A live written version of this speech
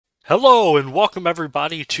Hello and welcome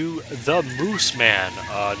everybody to the Mooseman.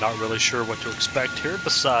 Not really sure what to expect here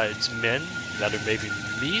besides men that are maybe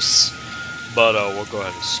meese, but we'll go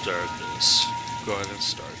ahead and start this.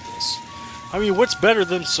 I mean, what's better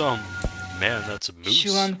than some man that's a moose?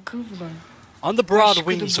 On the broad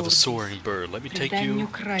wings of a soaring bird, let me take you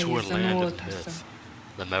to a land of myth.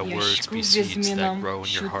 Let my words be seeds that grow in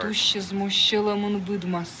your heart.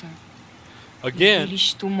 Again, in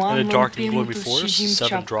a dark and gloomy forest,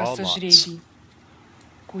 7 draw lots. The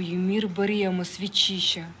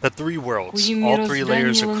 3 worlds, all 3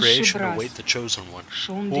 layers of creation await the chosen one,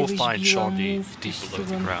 who will find Shaldi deep below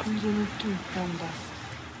the ground.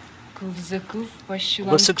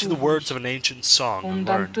 Listen to the words of an ancient song and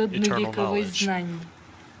learn eternal knowledge.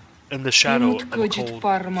 In the shadow of a cold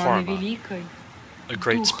Karma, a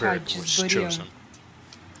great spirit was chosen.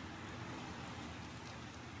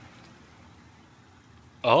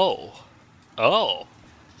 Oh.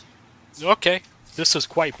 Okay. This is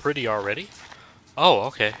quite pretty already. Oh,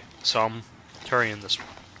 okay. So I'm carrying this one.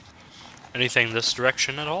 Anything this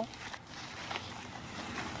direction at all?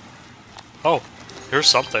 Oh, here's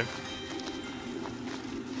something.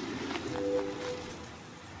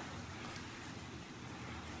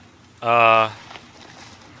 I'm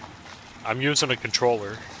using a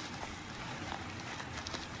controller.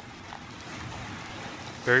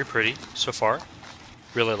 Very pretty so far.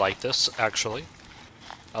 Really like this, actually.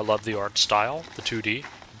 I love the art style, the 2D.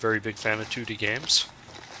 Very big fan of 2D games.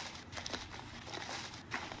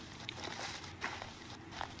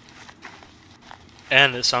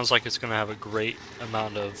 And it sounds like it's going to have a great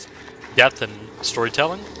amount of depth and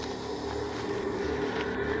storytelling.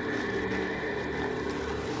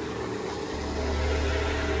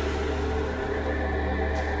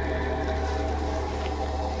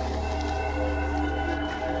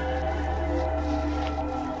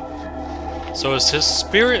 So is his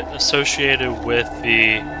spirit associated with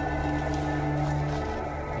the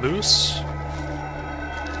moose?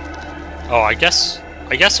 Oh, I guess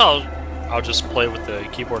I'll just play with the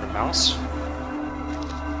keyboard and mouse.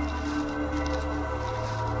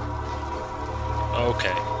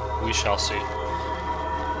 Okay, we shall see.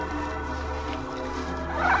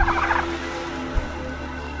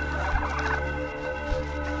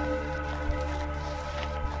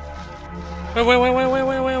 Wait.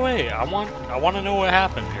 I want to know what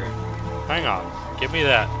happened here. Hang on. Give me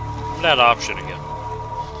that option again.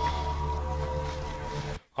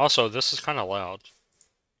 Also, this is kind of loud.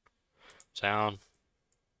 Sound.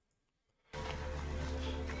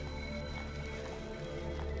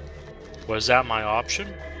 Was that my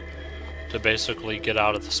option? To basically get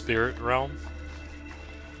out of the spirit realm?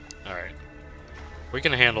 Alright. We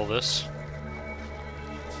can handle this.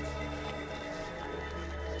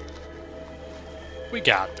 We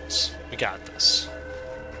got this.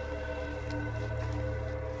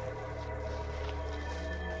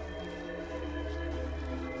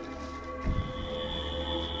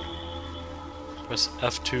 Press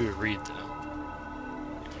F2 to read them.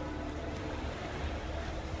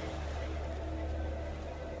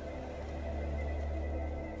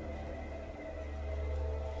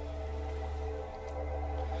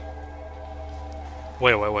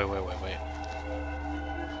 Wait.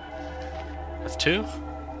 F2?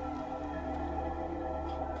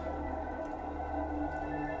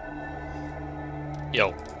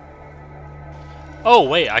 Yo. Oh,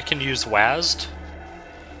 wait, I can use WASD?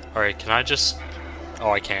 Alright, can I just...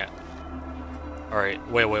 Oh, I can't. Alright,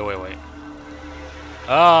 wait.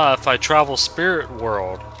 Ah, if I travel Spirit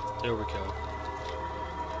World. There we go.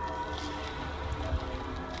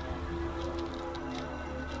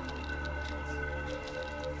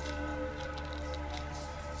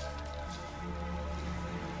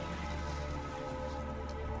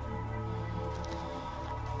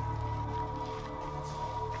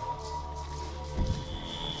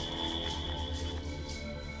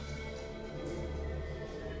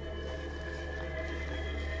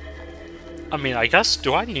 I mean, I guess,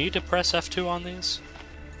 do I need to press F2 on these?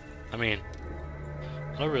 I mean,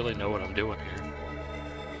 I don't really know what I'm doing here.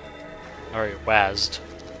 Alright, WASD.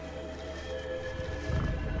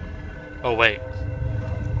 Oh, wait.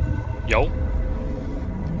 Yo?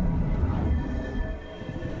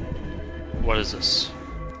 What is this?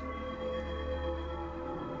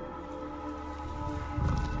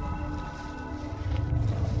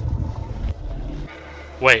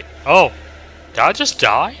 Wait, oh! Did I just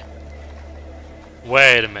die?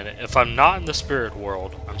 Wait a minute, if I'm not in the spirit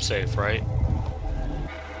world, I'm safe, right?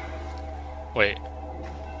 Wait.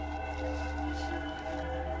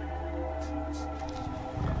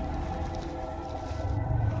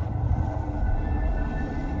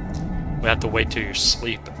 We have to wait till you're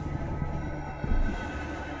sleeping.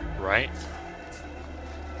 right?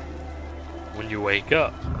 When you wake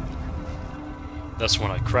up, that's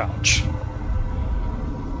when I crouch.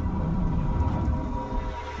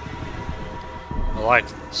 I like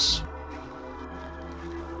this.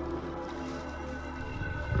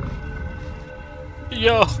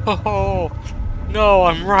 Yo! No,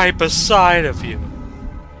 I'm right beside of you.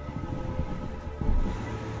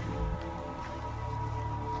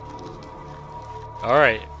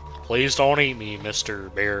 Alright, please don't eat me,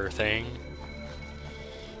 Mr. Bear Thing.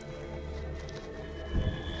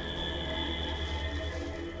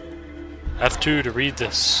 F2 to read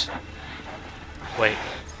this. Wait.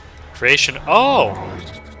 Creation. Oh!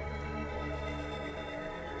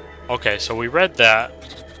 Okay, so we read that.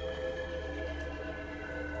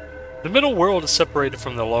 The middle world is separated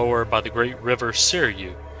from the lower by the great river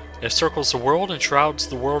Siriu. It circles the world and shrouds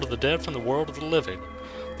the world of the dead from the world of the living.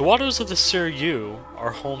 The waters of the Siriu are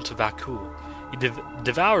home to Vaku. He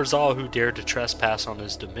devours all who dare to trespass on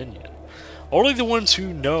his dominion. Only the ones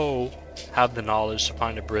who know have the knowledge to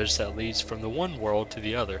find a bridge that leads from the one world to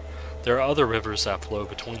the other. There are other rivers that flow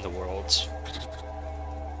between the worlds.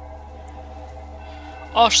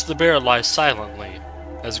 Osh the bear lies silently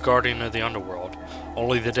as guardian of the underworld.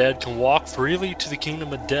 Only the dead can walk freely to the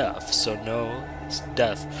kingdom of death, so no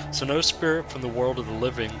spirit from the world of the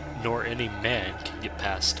living nor any man can get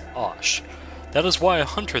past Osh. That is why a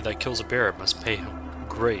hunter that kills a bear must pay him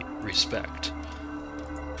great respect.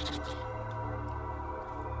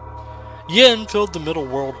 Yin filled the middle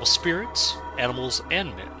world with spirits, animals,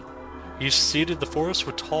 and men. He seeded the forest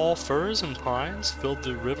with tall firs and pines, filled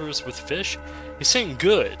the rivers with fish. He sent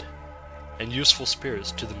good and useful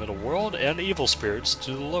spirits to the middle world, and evil spirits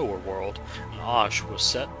to the lower world, and Osh was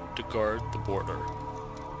set to guard the border.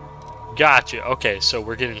 Gotcha. Okay, so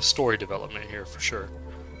we're getting story development here for sure.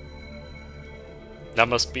 That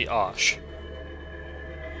must be Osh.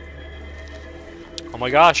 Oh my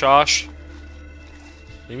gosh, Osh.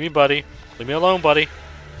 Leave me, buddy. Leave me alone, buddy.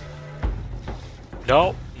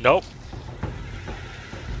 No, nope.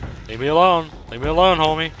 Leave me alone. Leave me alone,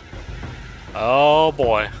 homie. Oh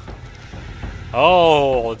boy.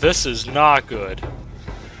 Oh, this is not good.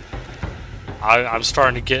 I'm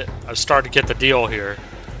starting to get the deal here.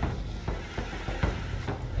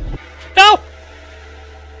 No!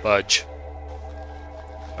 Budge.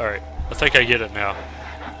 Alright, I think I get it now.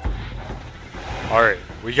 Alright,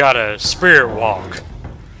 we gotta spirit walk.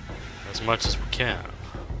 As much as we can.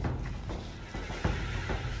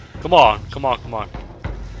 Come on, come on, come on.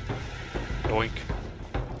 Yoink.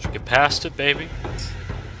 Should get past it, baby.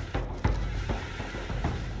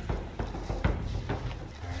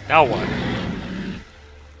 Now what?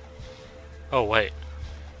 Oh, wait.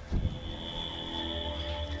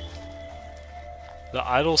 The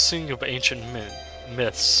idols sing of ancient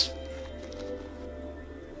myths.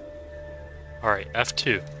 Alright,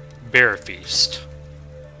 F2. Bear Feast.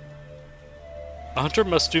 A hunter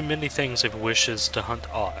must do many things if he wishes to hunt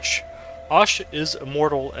Osh. Osh is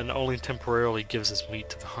immortal and only temporarily gives his meat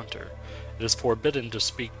to the hunter. It is forbidden to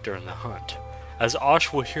speak during the hunt, as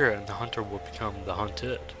Osh will hear it and the hunter will become the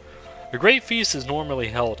hunted. A great feast is normally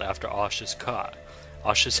held after Osh is caught.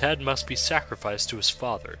 Osh's head must be sacrificed to his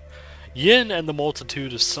father. Yin and the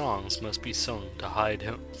multitude of songs must be sung to hide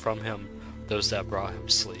from him those that brought him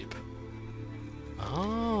sleep.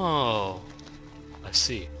 Oh, I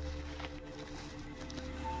see.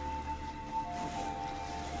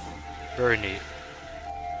 Very neat.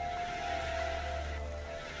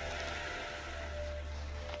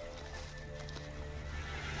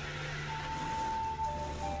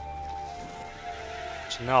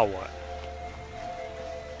 So now what?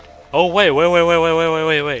 Oh wait.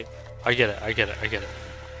 I get it.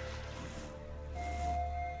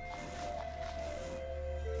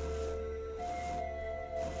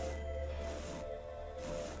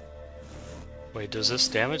 Wait, does this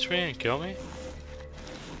damage me and kill me?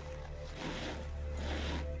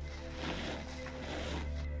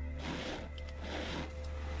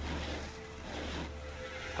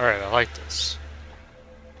 Alright, I like this.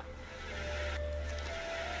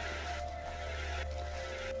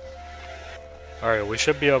 Alright, we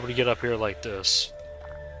should be able to get up here like this.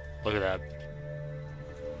 Look at that.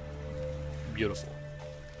 Beautiful.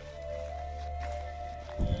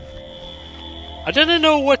 I didn't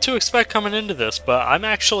know what to expect coming into this, but I'm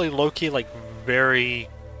actually low-key, like, very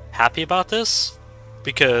happy about this.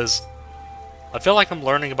 Because I feel like I'm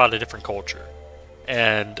learning about a different culture.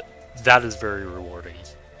 And that is very rewarding.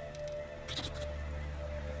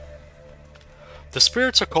 The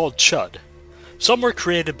spirits are called Chud. Some were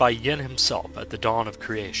created by Yin himself at the dawn of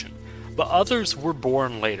creation, but others were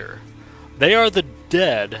born later. They are the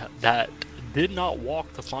dead that did not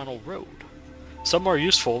walk the final road. Some are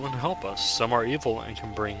useful and help us, some are evil and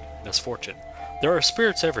can bring misfortune. There are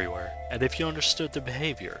spirits everywhere, and if you understood their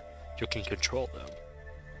behavior, you can control them.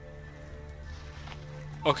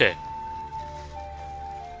 Okay.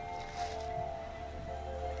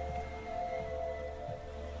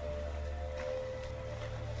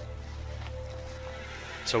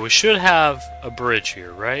 So we should have a bridge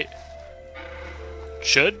here, right?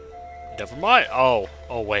 Should? Never mind. Oh,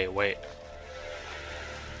 wait.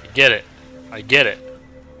 I get it.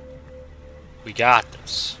 We got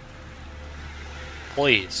this.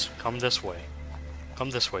 Please, come this way.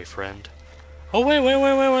 Come this way, friend. Oh,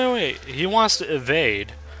 wait. He wants to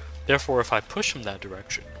evade. Therefore, if I push him that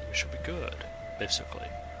direction, we should be good, basically.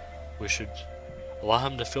 We should allow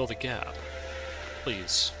him to fill the gap.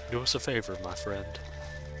 Please, do us a favor, my friend.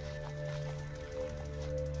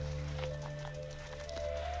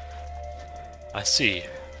 I see.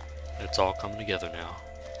 It's all coming together now.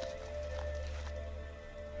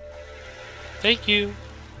 Thank you.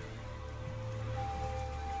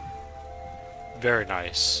 Very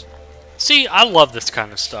nice. See, I love this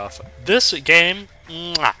kind of stuff. This game,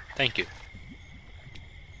 mwah, thank you.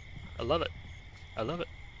 I love it.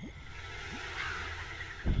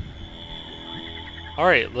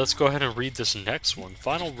 Alright, let's go ahead and read this next one.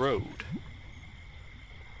 Final road.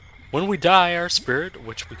 When we die, our spirit,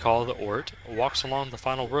 which we call the Ort, walks along the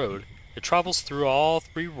final road. It travels through all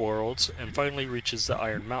three worlds and finally reaches the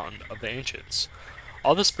Iron Mountain of the Ancients.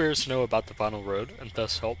 All the spirits know about the final road and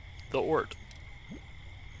thus help the Ort.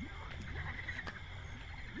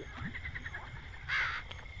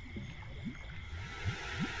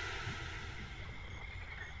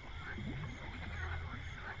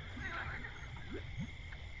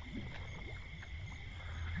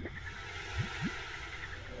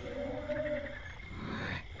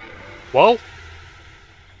 Whoa!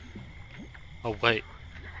 Oh, wait.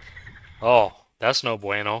 Oh, that's no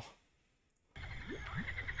bueno.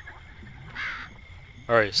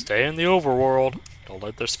 Alright, stay in the overworld. Don't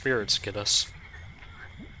let their spirits get us.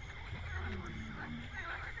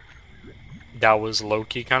 That was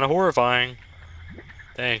low-key kind of horrifying.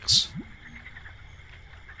 Thanks.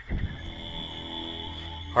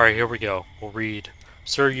 Alright, here we go. We'll read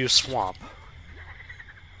Suryu Swamp.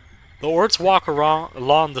 The Orts walk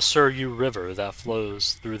along the Suryu River that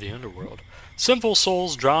flows through the underworld. Sinful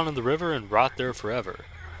souls drown in the river and rot there forever.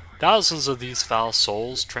 Thousands of these foul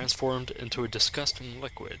souls transformed into a disgusting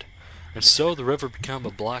liquid, and so the river became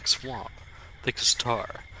a black swamp, thick as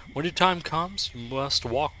tar. When your time comes, you must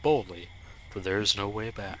walk boldly, for there is no way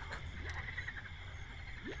back.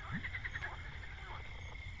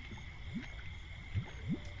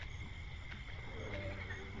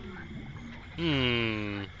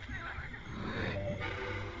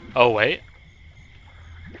 Oh, wait.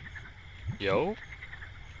 Yo?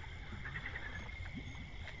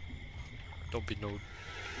 Don't be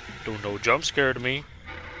no jump scare to me.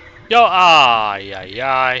 Yo,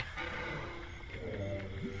 ay.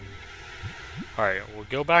 Alright, we'll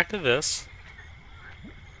go back to this.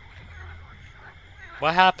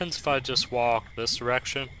 What happens if I just walk this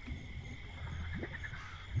direction?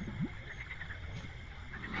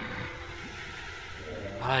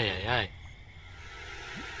 Ay.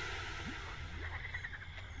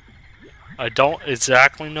 I don't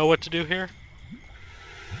exactly know what to do here.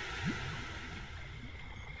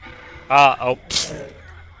 Oh.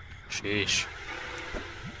 Sheesh.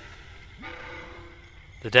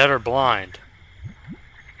 The dead are blind.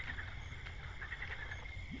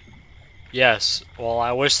 Yes. Well,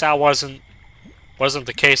 I wish that wasn't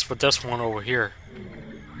the case with this one over here.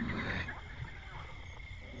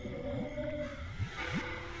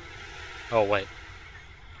 Oh, wait.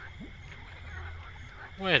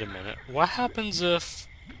 Wait a minute. What happens if...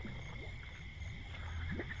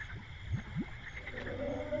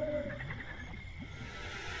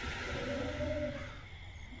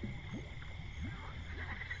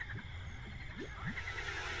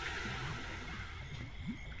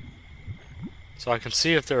 So I can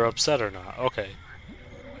see if they're upset or not. Okay.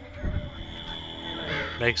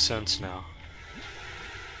 Makes sense now.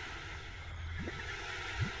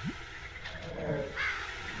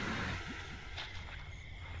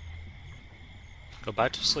 Go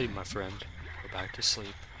back to sleep, my friend. Go back to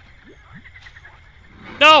sleep.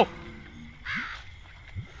 No!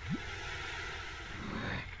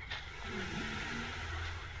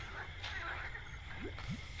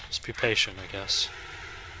 Just be patient, I guess.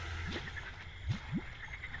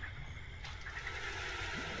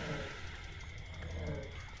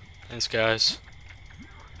 Thanks, guys.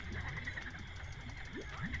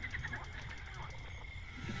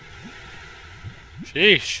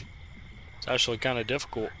 Sheesh. It's actually kind of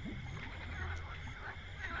difficult.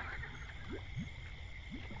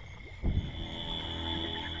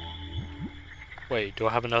 Wait, do I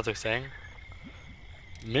have another thing?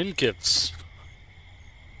 Minkivs.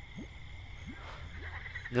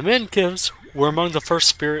 The Minkivs were among the first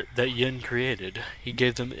spirit that Yin created. He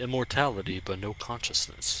gave them immortality but no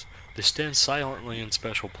consciousness. They stand silently in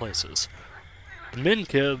special places. The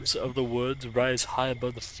Minkivs of the woods rise high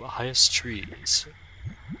above the highest trees.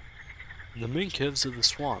 The Minkivs of the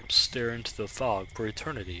swamps stare into the fog for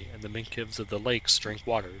eternity, and the Minkivs of the lakes drink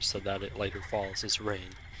water so that it later falls as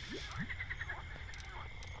rain.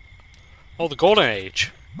 Oh, the Golden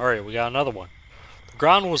Age! Alright, we got another one. The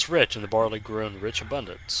ground was rich, and the barley grew in rich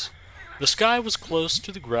abundance. The sky was close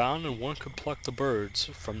to the ground, and one could pluck the birds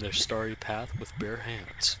from their starry path with bare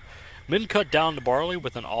hands. Men cut down the barley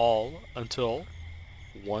with an awl until,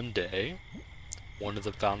 one day, one of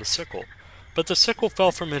them found a sickle. But the sickle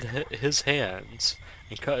fell from his hands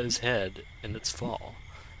and cut his head in its fall.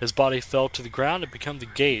 His body fell to the ground and became the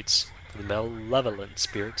gates for the malevolent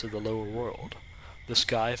spirits of the lower world. The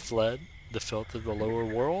sky fled the filth of the lower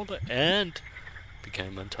world and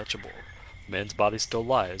became untouchable. Man's body still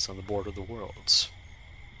lies on the border of the worlds.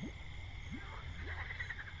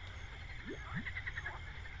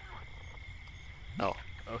 Oh,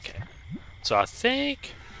 okay. So I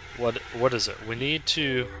think what is it? We need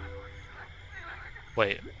to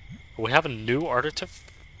wait. We have a new artifact.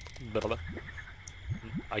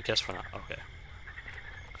 I guess we're not. Okay.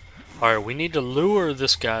 Alright, we need to lure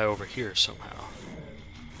this guy over here somehow.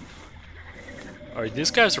 Alright,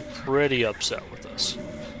 these guys are pretty upset with us.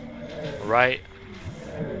 Right?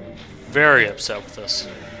 Very upset with us.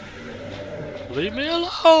 Leave me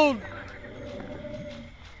alone!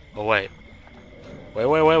 Oh, wait. Wait.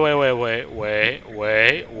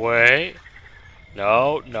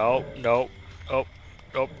 No.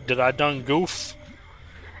 Oh, did I done goof?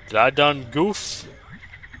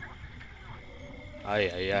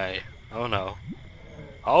 Ay. Oh no.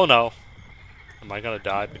 Am I gonna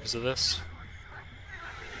die because of this?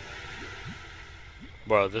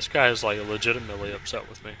 Bro, this guy is like legitimately upset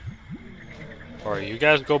with me. Alright, you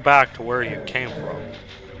guys go back to where you came from.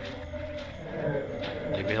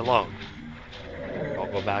 Leave me alone.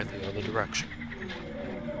 I'll go back the other direction.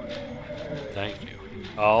 Thank you.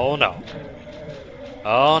 Oh no.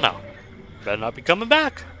 Better not be coming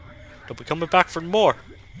back. Don't be coming back for more.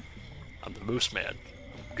 I'm the Mooseman.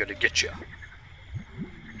 I'm gonna get you.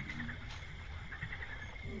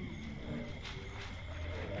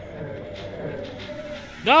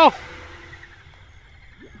 No!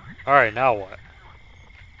 Alright, now what?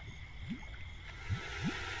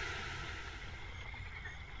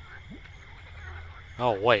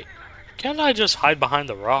 Oh, wait. Can't I just hide behind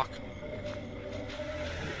the rock?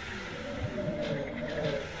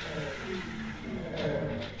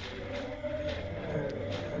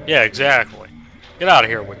 Yeah, exactly. Get out of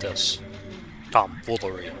here with this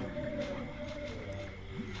tomfoolery.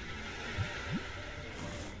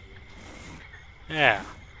 Yeah,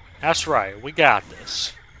 that's right. We got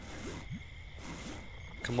this.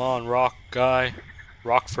 Come on, rock guy.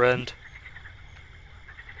 Rock friend.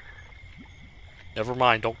 Never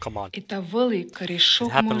mind, don't come on. It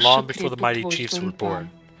happened long before the mighty chiefs were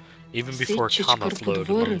born. Even before Kama flowed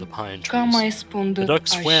among the pine trees. The duck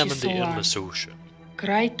swam in the endless ocean.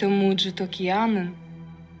 Крайте муджит океанен,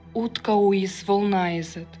 утка уис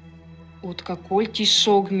волнаезет, утка кольти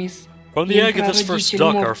шогмис. From the egg of this first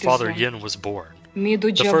duck, our father Yin was born.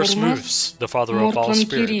 The first moose, the father of all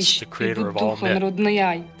spirits, the creator of all men.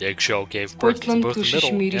 The eggshell gave birth to both the middle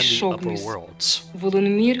and the upper worlds. The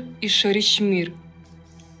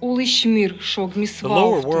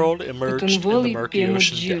lower world emerged in the murky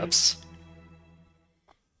ocean depths.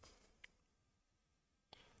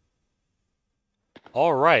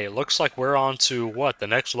 Alright, looks like we're on to, what, the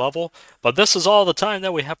next level? But this is all the time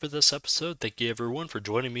that we have for this episode. Thank you everyone for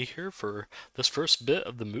joining me here for this first bit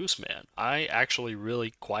of the Mooseman. I actually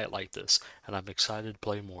really quite like this, and I'm excited to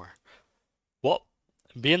play more. Well,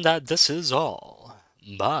 being that this is all,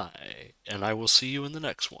 bye, and I will see you in the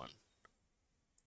next one.